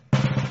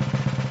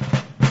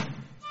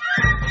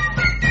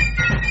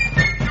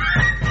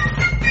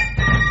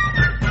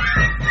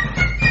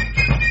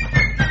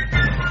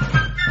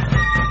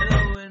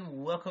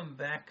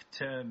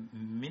to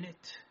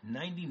minute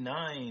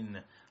 99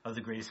 of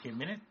The Great Escape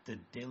Minute, the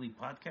daily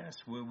podcast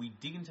where we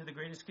dig into The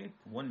Great Escape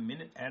 1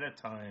 minute at a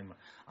time.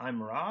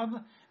 I'm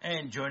Rob,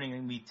 and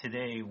joining me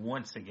today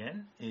once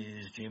again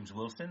is James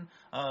Wilson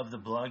of the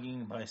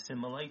Blogging by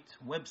Cinema-Lite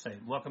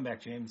website. Welcome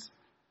back, James.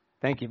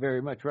 Thank you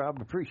very much,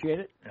 Rob. Appreciate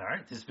it. All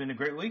right, this has been a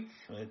great week.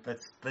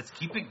 Let's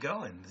keep it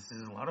going. This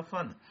is a lot of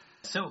fun.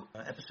 So,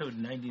 episode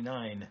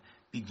 99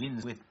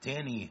 begins with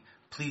Danny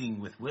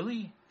pleading with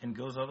Willie and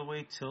goes all the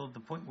way till the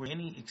point where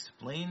Danny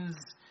explains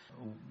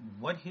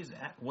what his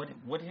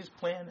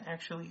plan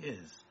actually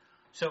is.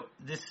 So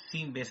this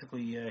scene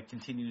basically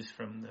continues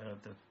from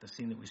the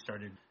scene that we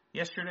started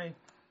yesterday,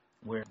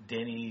 where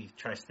Danny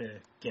tries to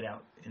get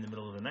out in the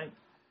middle of the night.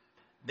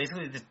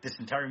 Basically, this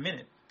entire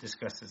minute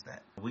discusses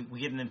that.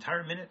 We get an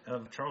entire minute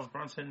of Charles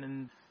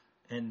Bronson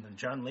and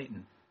John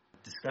Layton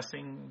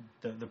discussing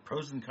the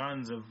pros and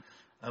cons of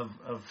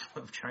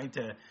trying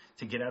to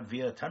get out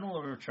via a tunnel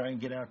or try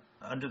and get out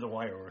under the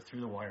wire or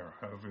through the wire,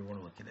 however you want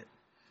to look at it.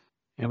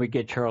 And we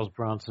get Charles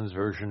Bronson's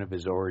version of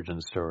his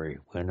origin story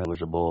when I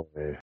was a boy.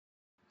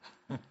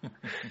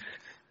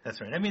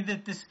 That's right. I mean,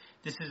 this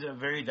is a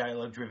very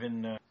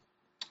dialogue-driven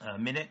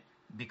minute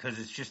because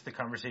it's just the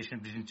conversation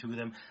between the two of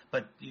them.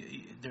 But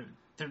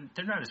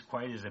they're not as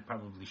quiet as they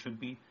probably should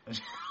be.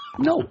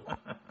 No.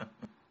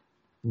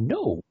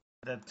 No.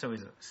 That's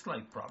always a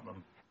slight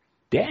problem.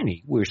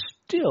 Danny, we're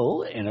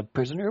still in a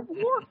prisoner of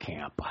war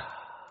camp.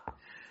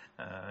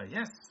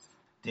 Yes.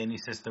 Danny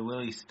says to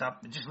Willie,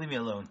 stop, just leave me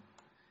alone.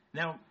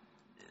 Now,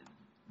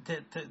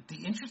 the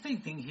interesting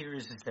thing here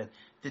is that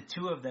the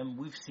two of them,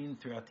 we've seen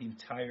throughout the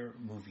entire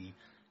movie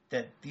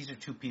that these are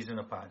two peas in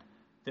a pod.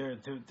 They're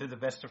the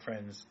best of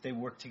friends. They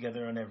work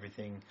together on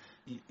everything.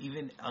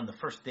 Even on the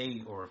first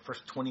day or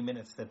first 20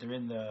 minutes that they're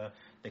in the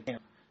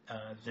camp,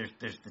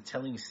 there's the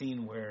telling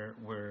scene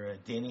where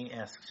Danny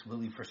asks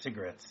Willie for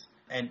cigarettes.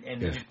 And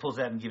he just pulls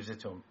out and gives it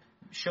to him,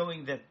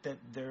 showing that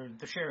they're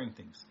sharing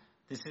things.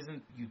 This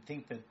isn't, you'd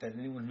think that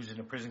anyone who's in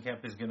a prison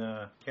camp is going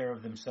to care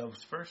of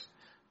themselves first.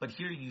 But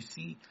here you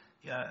see,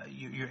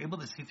 you're able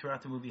to see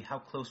throughout the movie how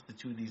close the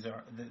two of these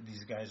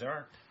guys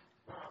are.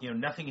 You know,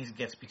 nothing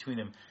gets between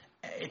them.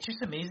 It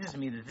just amazes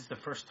me that this is the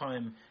first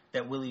time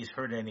that Willie's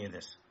heard any of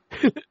this.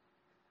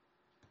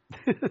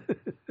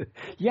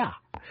 Yeah.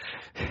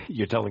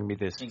 You're telling me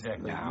this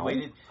exactly. now.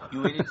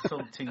 You waited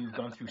till you've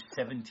gone through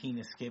 17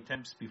 escape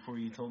attempts before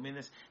you told me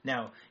this.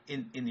 Now,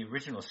 in the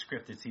original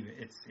script, it's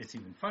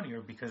even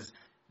funnier because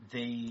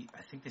I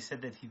think they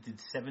said that he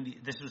did 70.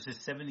 This was his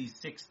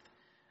 76th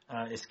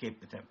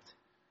escape attempt,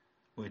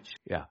 which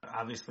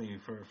obviously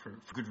for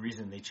good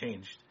reason they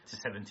changed to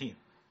 17.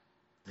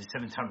 The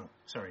 7th tunnel,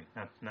 sorry,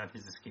 not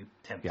his escape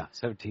attempt. Yeah,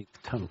 17th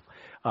tunnel.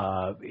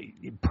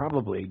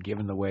 Probably,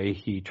 given the way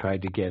he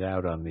tried to get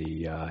out on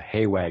the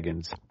hay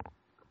wagons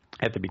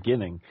at the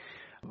beginning,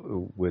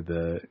 with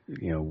the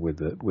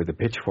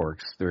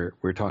pitchforks,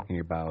 we're talking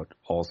about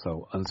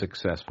also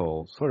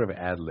unsuccessful, sort of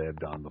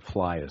ad-libbed on the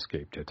fly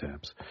escape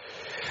attempts.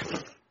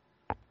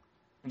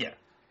 Yeah,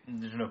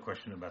 there's no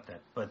question about that.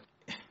 But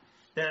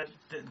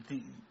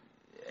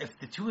if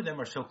the two of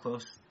them are so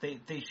close,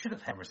 they should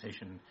have had a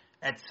conversation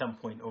at some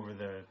point over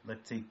the,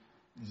 let's say,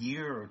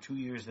 year or 2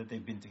 years that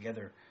they've been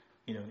together,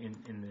 you know, in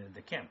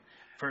the camp.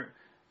 I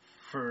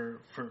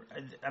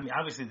mean,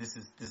 obviously this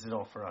is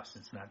all for us.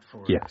 It's not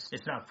for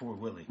It's not for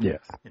Willie.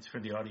 Yes. It's for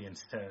the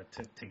audience to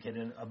get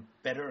a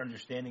better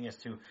understanding as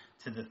to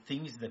the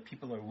things that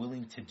people are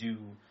willing to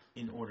do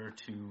in order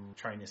to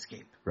try and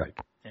escape. Right.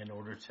 In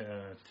order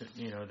to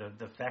you know,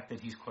 the fact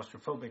that he's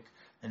claustrophobic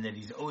and that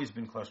he's always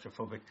been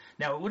claustrophobic.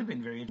 Now, it would have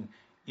been very,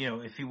 you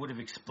know, if he would have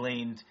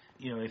explained,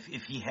 you know,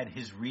 if he had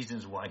his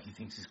reasons why he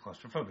thinks he's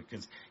claustrophobic,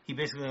 because he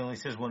basically only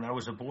says, when I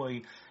was a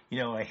boy, you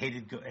know, I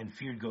hated and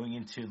feared going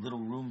into little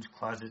rooms,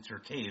 closets, or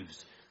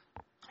caves.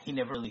 He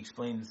never really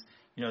explains,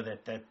 you know,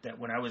 that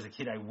when I was a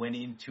kid, I went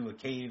into a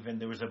cave and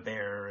there was a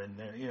bear,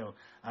 and you know,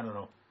 I don't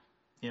know,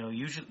 you know,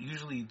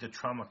 usually the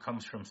trauma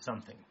comes from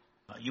something.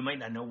 You might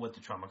not know what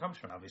the trauma comes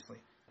from, obviously,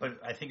 but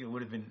I think it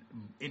would have been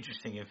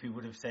interesting if he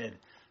would have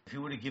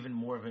given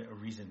more of a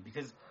reason,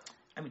 because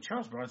I mean,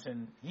 Charles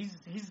Bronson, he's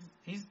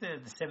the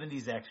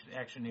 70s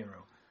action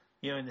hero.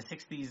 You know, in the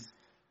 60s,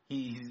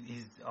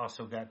 he's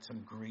also got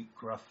some great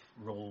gruff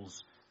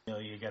roles. You know,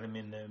 you got him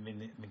in the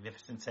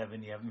Magnificent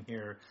Seven. You have him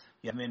here.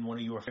 You have him in one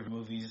of your favorite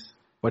movies,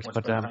 Once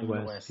Upon a Time in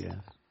the West. Yeah.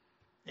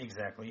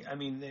 Exactly. I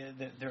mean,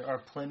 there are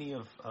plenty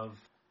of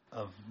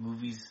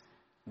movies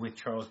with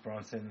Charles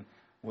Bronson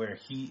where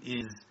he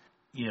is,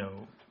 you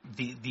know,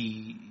 he's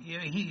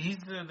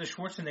the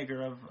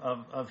Schwarzenegger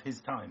of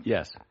his time.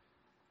 Yes.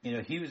 You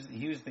know, he was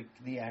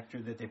the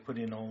actor that they put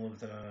in all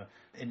of the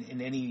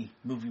in any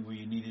movie where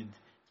you needed,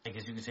 I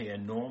guess you could say, a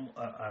normal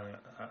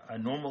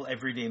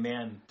everyday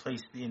man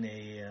placed in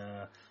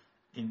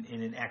in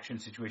an action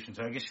situation.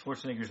 So I guess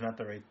Schwarzenegger's not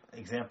the right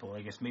example.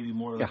 I guess maybe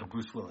more like a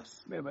Bruce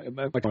Willis.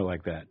 Much more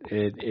like that.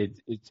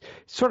 It's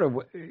sort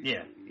of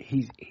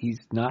He's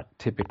not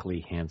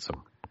typically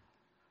handsome,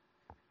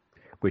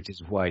 which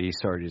is why he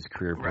started his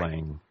career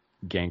playing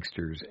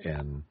gangsters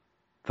and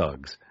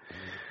thugs.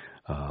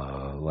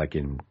 like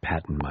in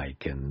Pat and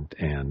Mike and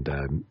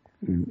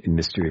in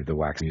Mystery of the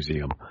Wax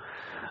Museum.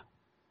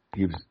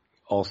 He was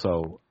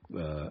also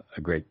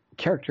a great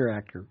character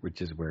actor,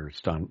 which is where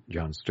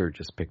John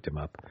Sturges picked him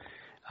up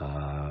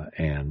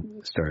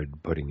and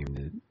started putting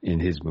him in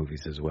his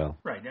movies as well.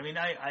 Right. I mean,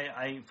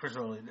 I first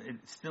of all, it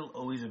still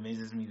always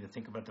amazes me to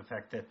think about the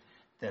fact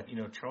that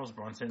Charles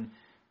Bronson,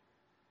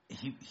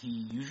 he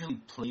usually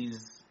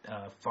plays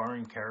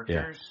foreign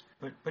characters,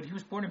 but he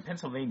was born in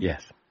Pennsylvania.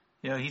 Yes.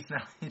 He's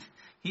not.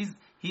 He's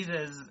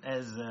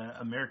as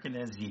American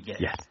as you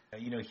get. Yes.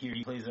 Here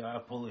he plays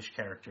a Polish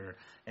character,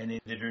 and in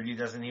The Dirty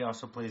Dozen he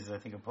also plays, I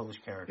think, a Polish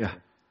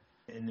character.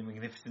 Yeah. In The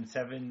Magnificent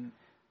Seven,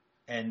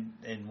 and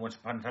Once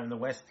Upon a Time in the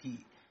West,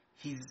 he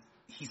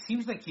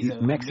seems like he's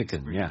a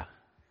Mexican. Yeah.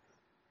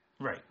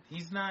 Right.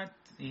 He's not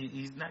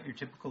your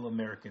typical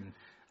American.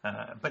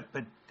 But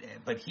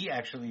he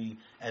actually,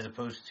 as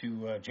opposed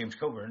to James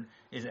Coburn,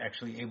 is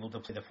actually able to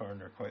play the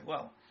foreigner quite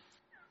well.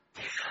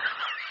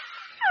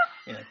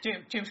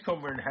 James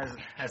Coburn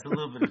has a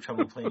little bit of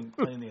trouble playing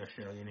the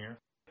Australian here.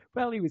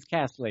 Well, he was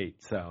cast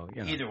late, so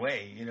Either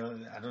way,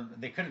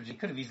 they could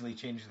have easily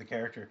changed the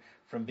character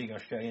from being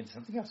Australian to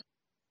something else.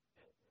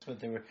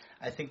 But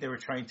I think they were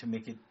trying to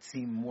make it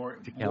seem more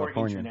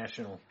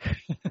international.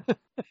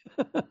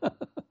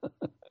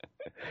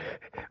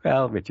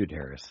 Well, Richard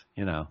Harris,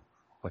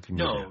 what can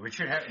you do?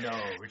 Richard Harris.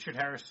 Richard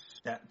Harris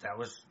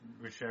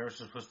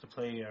was supposed to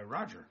play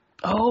Roger.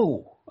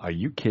 Oh, are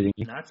you kidding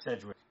me? Not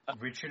Sedgwick.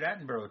 Richard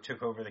Attenborough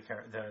took over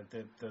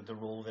the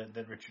role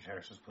that Richard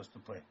Harris was supposed to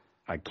play.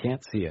 I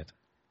can't see it.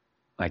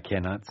 I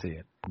cannot see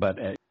it. But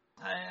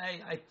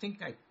I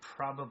think I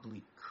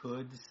probably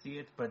could see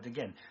it, but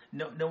again,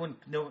 no one.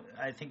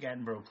 I think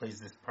Attenborough plays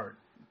this part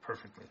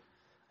perfectly.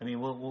 I mean,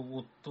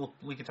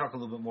 we can talk a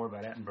little bit more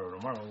about Attenborough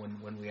tomorrow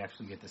when we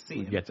actually get to see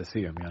him. We get to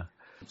see him, yeah.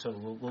 So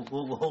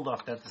we'll hold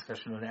off that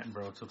discussion on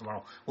Attenborough until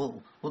tomorrow.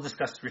 We'll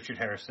discuss Richard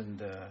Harris and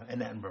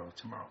Attenborough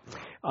tomorrow.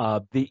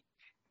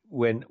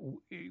 When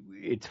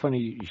it's funny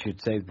you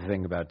should say the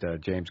thing about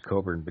James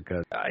Coburn,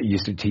 because I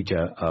used to teach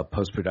a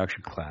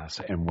post-production class,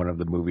 and one of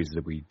the movies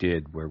that we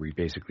did where we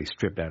basically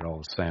stripped out all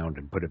the sound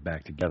and put it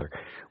back together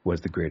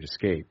was The Great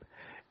Escape.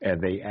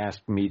 And they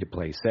asked me to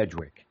play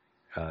Sedgwick,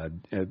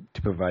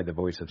 to provide the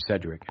voice of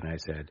Sedgwick, and I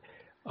said,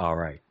 all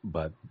right,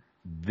 but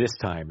this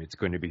time it's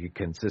going to be a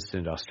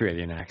consistent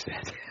Australian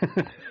accent.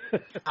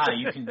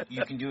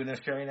 You can do an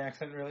Australian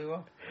accent really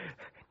well?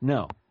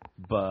 No,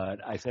 but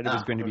I said it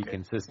was going to be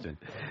consistent.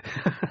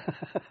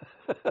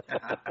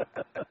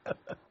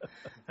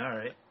 All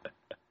right.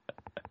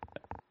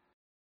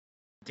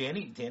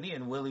 Danny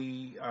and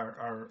Willie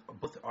are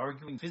both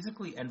arguing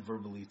physically and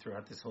verbally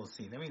throughout this whole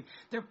scene. I mean,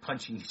 they're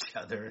punching each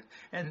other,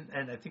 and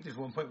I think there's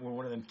one point where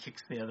one of them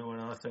kicks the other one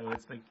also.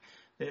 It's like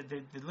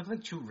they look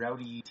like two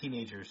rowdy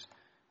teenagers,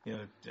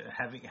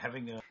 having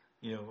a a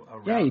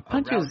yeah. He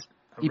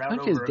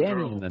punches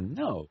Danny in the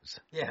nose.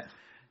 Yeah.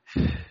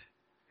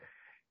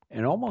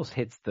 And almost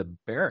hits the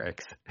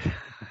barracks.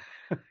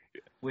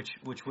 which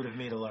would have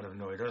made a lot of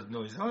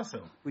noise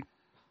also.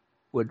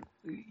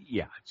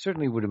 It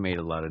certainly would have made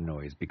a lot of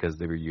noise because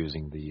they were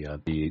using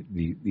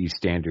the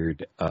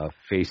standard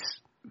face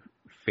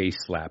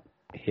slap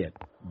hit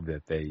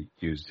that they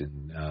used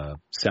in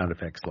sound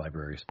effects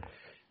libraries.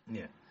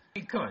 Yeah.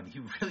 Hey, come on, he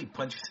really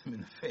punches him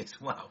in the face.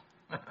 Wow.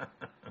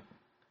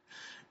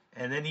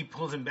 And then he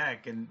pulls him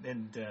back, and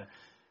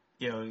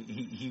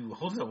he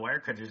holds the wire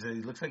cutters, and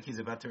he looks like he's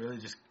about to really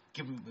just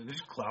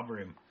clobber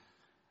him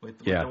with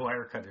the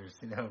wire cutters,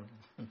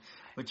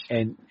 which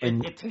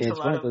it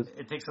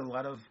takes a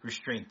lot of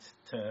restraint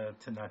to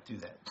not do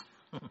that.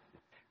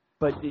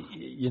 But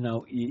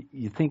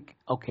you think,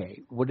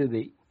 okay, what are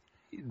they?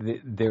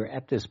 They're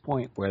at this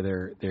point where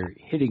they're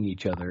hitting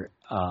each other.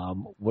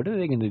 What are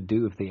they going to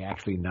do if they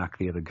actually knock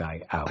the other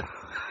guy out?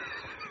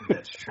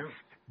 That's true.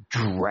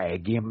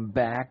 Drag him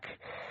back,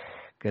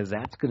 because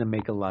that's going to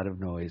make a lot of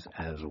noise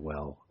as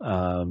well.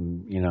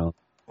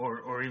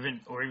 Or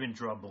even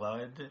draw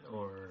blood,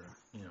 or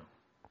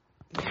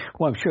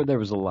Well, I'm sure there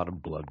was a lot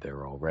of blood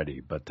there already,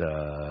 but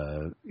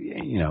for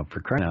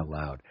crying out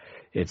loud,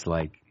 it's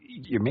like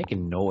you're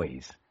making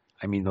noise.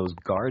 I mean, those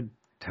guard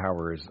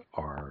towers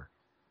are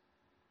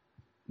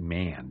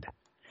manned,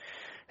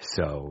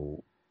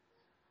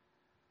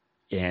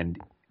 and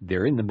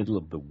they're in the middle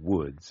of the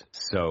woods,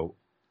 so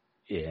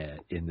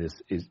in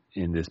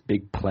this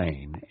big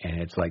plain,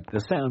 and it's like the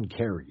sound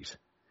carries.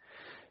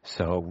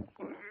 So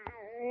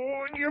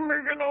what are you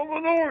making all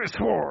the noise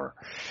for?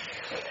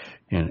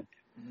 And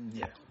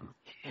yeah.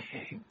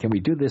 Can we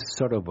do this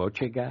sotto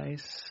voce,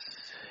 guys?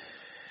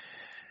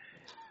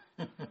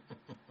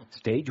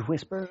 Stage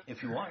whisper?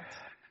 If you want.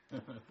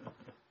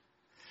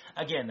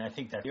 Again, I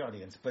think that's the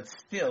audience, but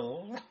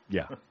still,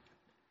 yeah,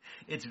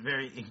 it's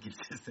very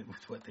inconsistent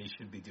with what they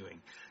should be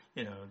doing.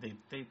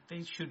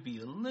 They should be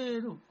a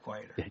little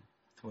quieter with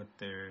what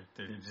they're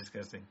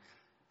discussing.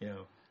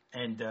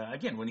 And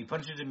again, when he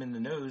punches him in the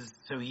nose,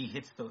 so he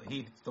hits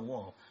the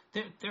wall.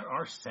 There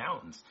are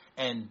sounds,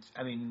 and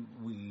I mean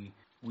we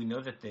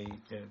know that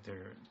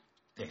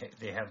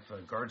they have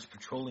guards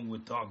patrolling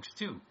with dogs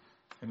too.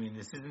 I mean,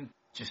 this isn't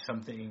just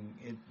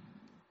something.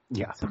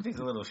 Something's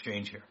a little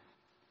strange here.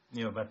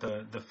 About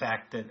the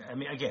fact that, I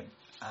mean, again,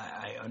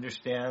 I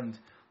understand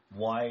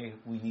why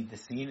we need the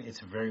scene.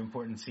 It's a very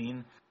important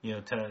scene.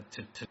 To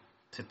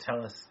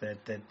tell us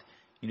that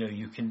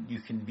you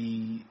can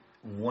be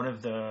one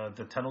of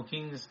the Tunnel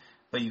Kings,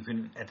 but you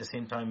can at the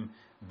same time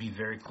be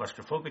very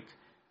claustrophobic.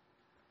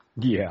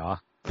 Yeah.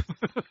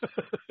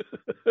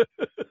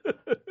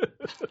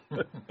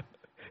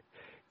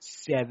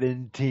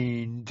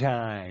 17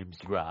 times,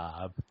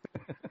 Rob.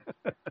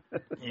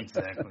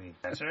 Exactly.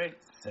 That's right.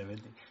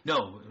 17.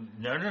 No.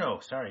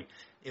 Sorry.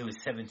 It was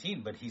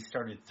 17, but he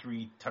started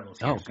 3 tunnels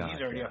here, so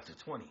he's already up to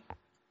 20.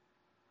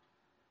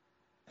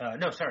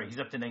 No, sorry, he's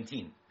up to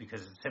 19,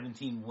 because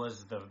 17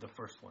 was the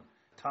first one.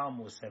 Tom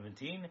was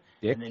 17,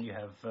 Dick? And then you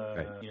have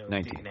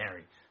 19. Dick and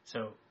Harry.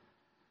 So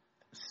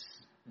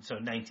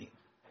 19.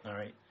 All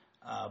right.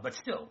 But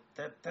still,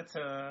 that's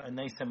a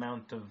nice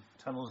amount of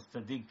tunnels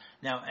to dig.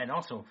 Now, and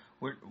also,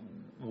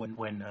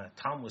 when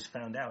Tom was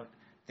found out,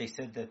 they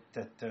said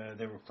that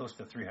they were close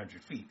to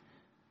 300 feet.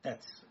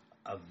 That's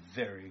a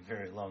very,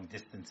 very long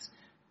distance,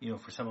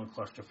 for someone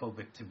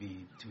claustrophobic to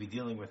be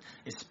dealing with,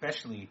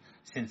 especially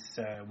since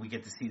we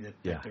get to see that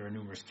there are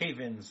numerous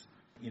cave-ins,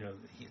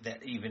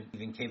 that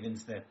even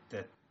cave-ins that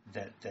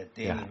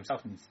Danny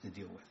himself needs to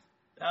deal with.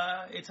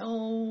 It's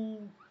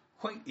all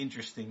quite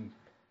interesting.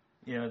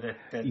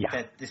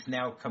 That this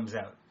now comes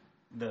out,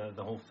 the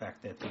whole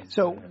fact that he's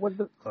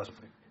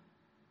claustrophobic.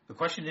 The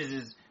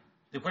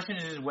question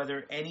is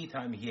whether any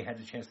time he had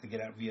the chance to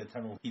get out via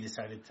tunnel, he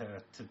decided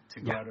to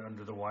go out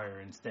under the wire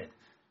instead.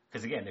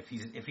 Because again, if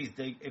he's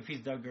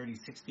dug already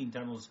 16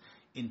 tunnels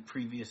in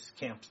previous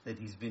camps that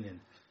he's been in,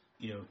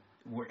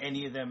 were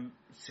any of them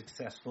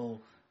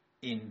successful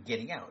in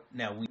getting out?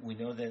 Now we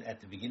know that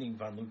at the beginning,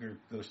 Von Luger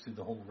goes through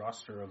the whole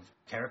roster of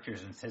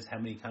characters and says how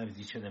many times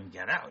each of them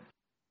get out.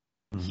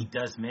 Mm-hmm. He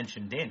does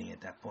mention Danny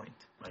at that point.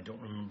 I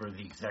don't remember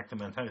the exact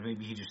amount of times.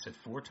 Maybe he just said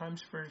 4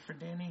 times for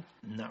Danny.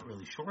 I'm not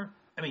really sure.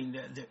 I mean,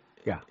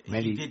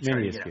 many escape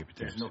attempts.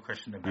 There's no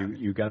question about it.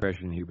 You got the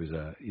impression he was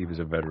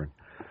a veteran,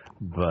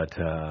 but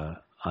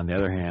on the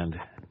other hand,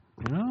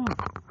 no.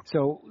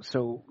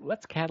 So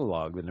let's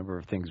catalog the number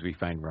of things we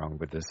find wrong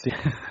with this.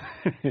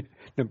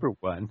 Number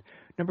one,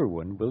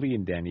 Willie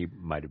and Danny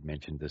might have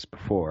mentioned this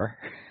before.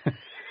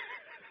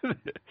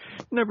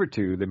 Number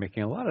 2, they're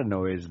making a lot of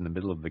noise in the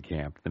middle of the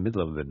camp, in the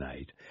middle of the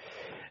night.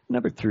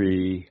 Number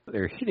 3,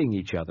 they're hitting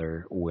each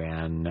other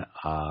when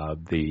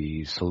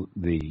the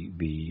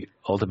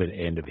ultimate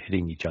end of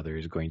hitting each other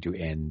is going to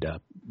end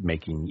up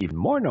making even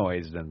more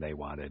noise than they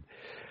wanted.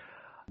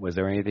 Was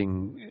there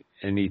anything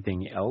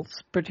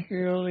else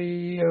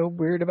particularly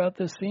weird about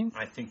this scene?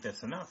 I think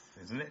that's enough,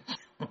 isn't it?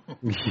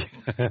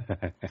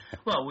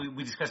 Well,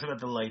 we discussed about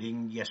the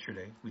lighting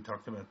yesterday. We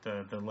talked about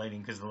the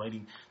lighting, because the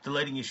lighting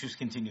issues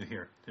continue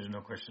here. There's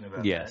no question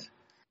about that.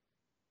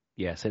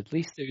 Yes, at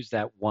least there's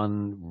that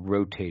one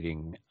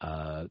rotating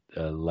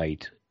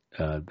light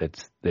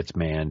that's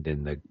manned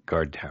in the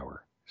guard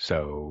tower,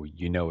 so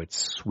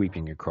it's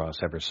sweeping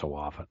across ever so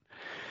often.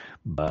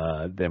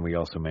 But then we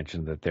also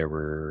mentioned that there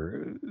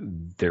were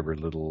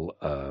little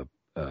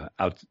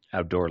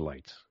outdoor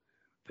lights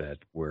that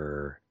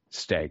were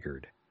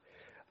staggered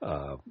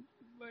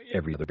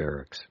every other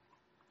barracks.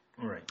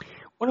 Right.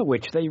 One of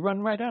which they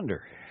run right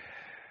under,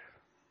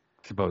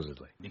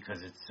 supposedly.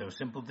 Because it's so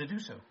simple to do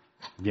so.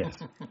 Yes.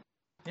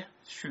 Yeah,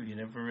 it's true. You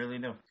never really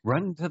know.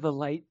 Run to the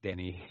light,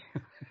 Denny.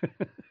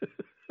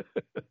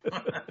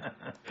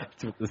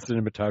 That's what the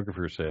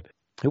cinematographer said.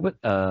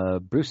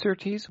 Bruce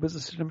Surtees was the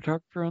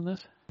cinematographer on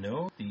this?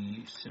 No,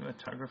 the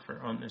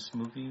cinematographer on this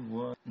movie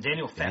was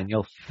Daniel Pfapp.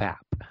 Daniel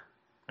Pfapp.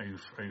 Are you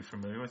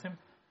familiar with him?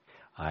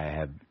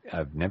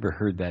 I've never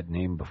heard that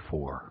name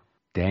before.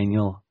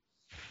 Daniel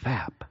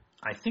Pfapp.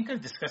 I think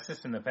I've discussed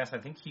this in the past. I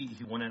think he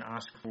won an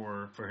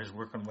Oscar for his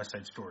work on West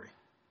Side Story.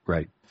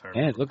 Right. If I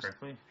remember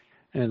correctly.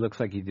 And it looks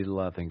like he did a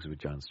lot of things with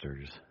John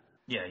Sturges.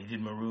 Yeah, he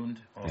did Marooned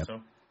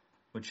also,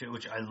 which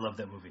I love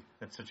that movie.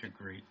 That's such a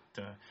great,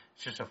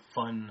 it's just a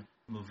fun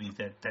movie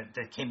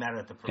that came out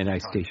at the perfect time. And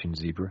Ice time. Station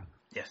Zebra.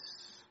 Yes.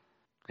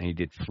 And he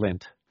did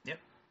Flint. Yep.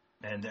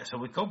 And so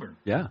with Coburn.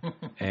 Yeah.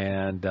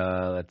 And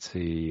let's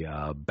see,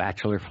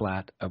 Bachelor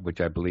Flat,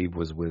 which I believe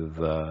was with,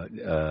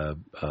 I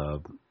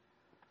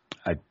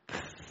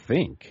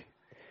think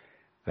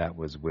that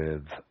was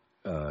with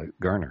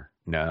Garner.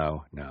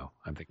 No,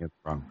 I'm thinking it's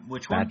wrong.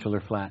 Which one? Bachelor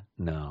Flat?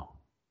 No.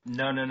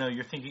 No.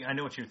 You're thinking. I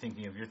know what you're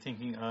thinking of. You're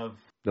thinking of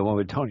the one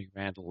with Tony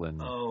Randall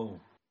and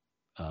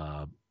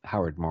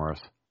Howard Morris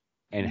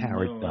and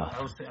Howard Duff.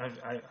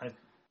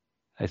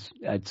 I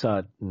saw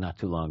it not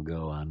too long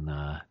ago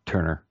on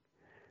Turner,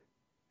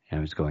 and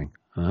I was going,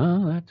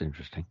 "Oh, that's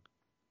interesting."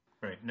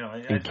 Right. No,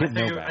 I thought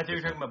you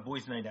were talking about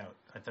Boys Night Out.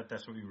 I thought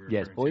that's what you were.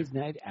 Yes, Boys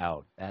Night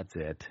Out. That's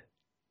it.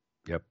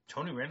 Yep.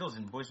 Tony Randall's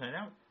in Boys Night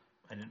Out.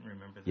 I didn't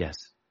remember that. Yes.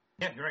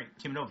 Yeah, you're right.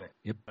 Kim Novak.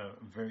 Yep. A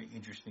very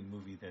interesting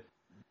movie that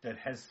that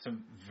has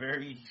some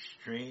very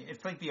strange.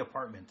 It's like The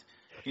Apartment.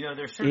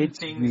 There's certain it's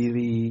things.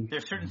 Really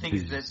there's certain bizarre.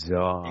 things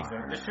that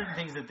exactly, there's certain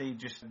things that they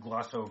just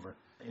gloss over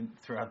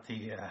throughout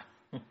the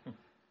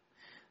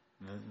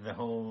the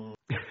whole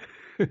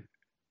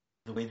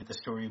the way that the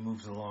story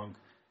moves along.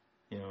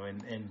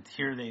 And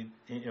here they,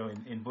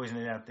 in Boys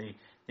Night Out, they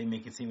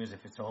make it seem as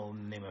if it's all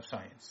in the name of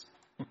science.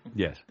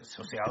 Yes.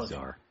 Sociology.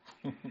 Bizarre.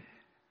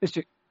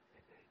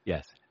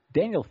 Yes.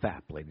 Daniel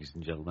Fapp, ladies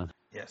and gentlemen.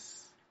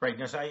 Yes. Right.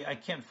 Now, so I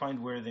can't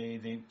find where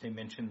they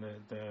mention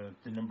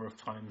the number of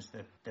times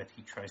that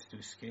he tries to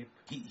escape.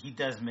 He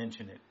does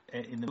mention it.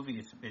 In the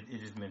movie,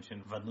 it is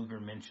mentioned. Von Luger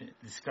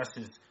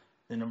discusses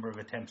the number of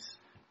attempts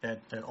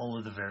that all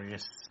of the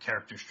various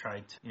characters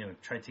tried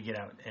to get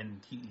out.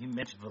 And he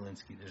mentioned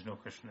Valinsky. There's no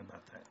question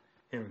about that.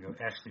 Here we go.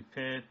 Ashley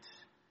Pitt,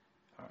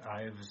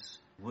 Ives,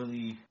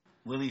 Willie.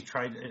 Willie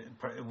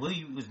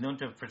was known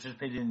to have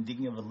participated in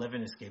digging of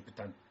 11 escape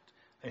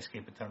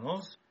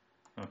tunnels.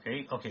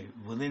 Okay.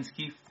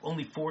 Valinsky,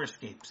 only 4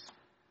 escapes.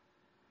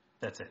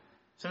 That's it.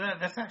 So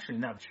that's actually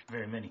not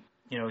very many.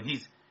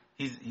 He's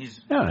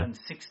done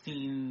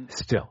 16.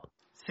 Still.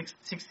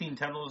 16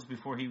 tunnels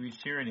before he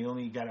reached here, and he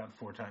only got out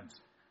 4 times.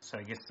 So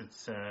I guess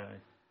it's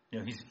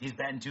he's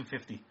batting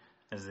 .250,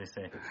 as they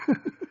say.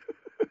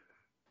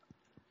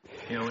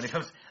 When it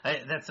comes,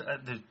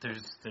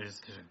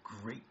 there's a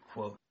great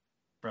quote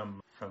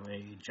from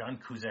a John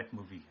Cusack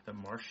movie, The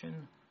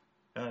Martian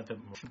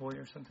Boy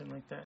or something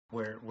like that,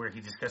 where he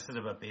discusses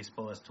about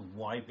baseball as to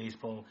why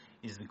baseball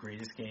is the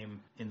greatest game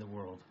in the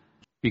world.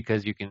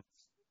 Because you can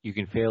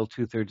fail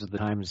 2/3 of the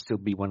time and still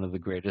be one of the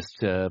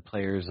greatest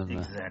players in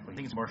Exactly. I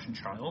think it's Martian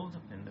Child.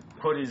 And the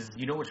quote is,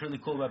 what's really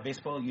cool about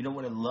baseball? You know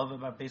what I love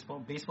about baseball?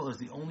 Baseball is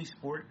the only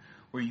sport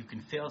where you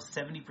can fail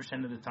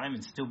 70% of the time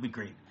and still be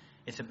great.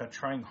 It's about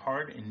trying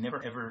hard and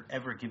never, ever,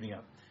 ever giving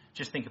up.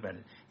 Just think about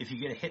it. If you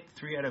get a hit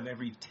 3 out of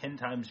every 10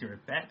 times you're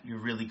at bat, you're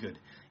really good.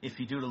 If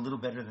you do it a little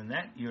better than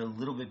that, you're a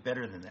little bit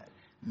better than that.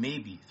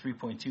 Maybe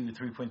 3.2,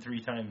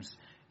 3.3 times,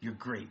 you're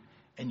great.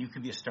 And you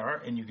could be a star,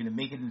 and you're going to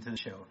make it into the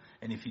show.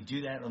 And if you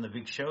do that on the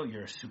big show,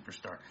 you're a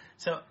superstar.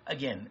 So,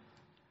 again,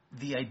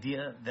 the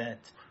idea that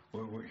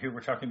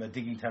we're talking about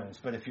digging tunnels,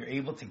 but if you're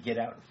able to get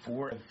out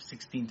 4 of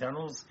 16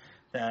 tunnels,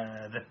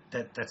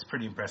 that's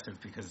pretty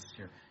impressive because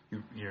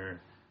you're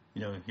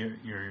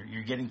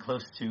getting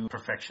close to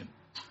perfection.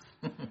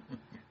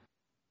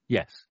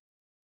 Yes.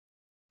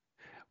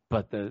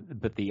 But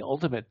the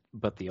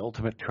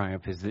ultimate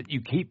triumph is that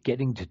you keep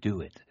getting to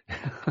do it.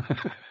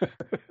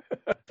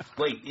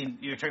 Wait,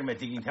 you're talking about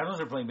digging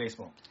tunnels or playing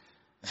baseball?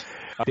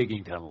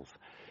 Digging tunnels.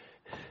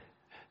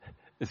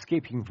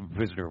 Escaping from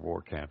prisoner of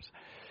war camps.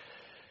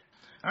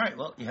 All right.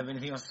 Well, you have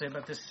anything else to say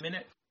about this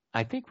minute?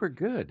 I think we're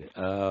good.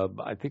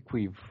 I think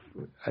we've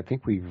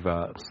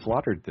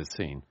slaughtered this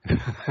scene.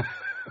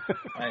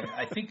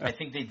 I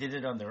think they did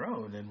it on their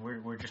own, and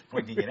we're just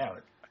pointing it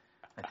out.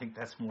 I think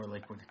that's more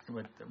like what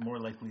more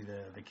likely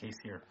the case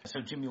here. So,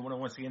 Jim, you want to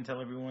once again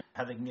tell everyone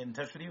how they can get in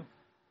touch with you?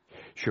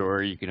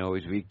 Sure, you can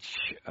always reach.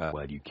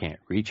 You can't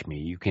reach me.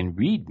 You can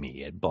read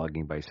me at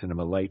Blogging by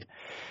Cinema Light,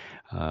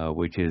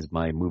 which is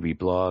my movie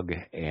blog,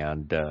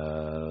 and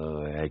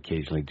I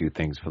occasionally do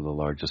things for the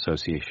large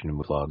association of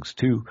blogs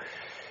too.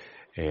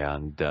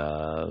 And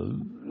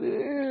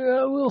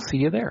we'll see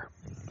you there.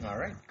 All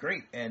right,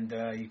 great. And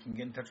you can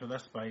get in touch with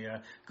us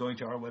by going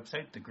to our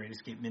website,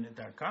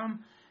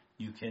 thegreatescapeminute.com.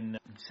 You can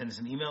send us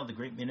an email,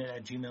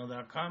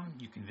 thegreatminute@gmail.com.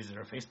 You can visit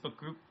our Facebook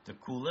group, The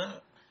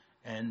Kula,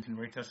 and you can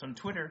write to us on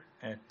Twitter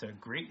at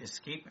Great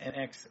Escape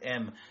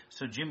NXM.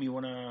 So, Jim, you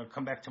want to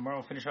come back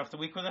tomorrow, finish off the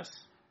week with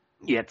us?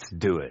 Let's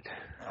do it.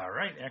 All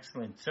right,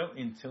 excellent. So,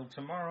 until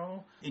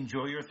tomorrow,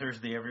 enjoy your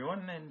Thursday,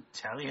 everyone, and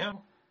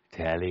tally-ho.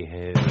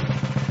 Tally-ho.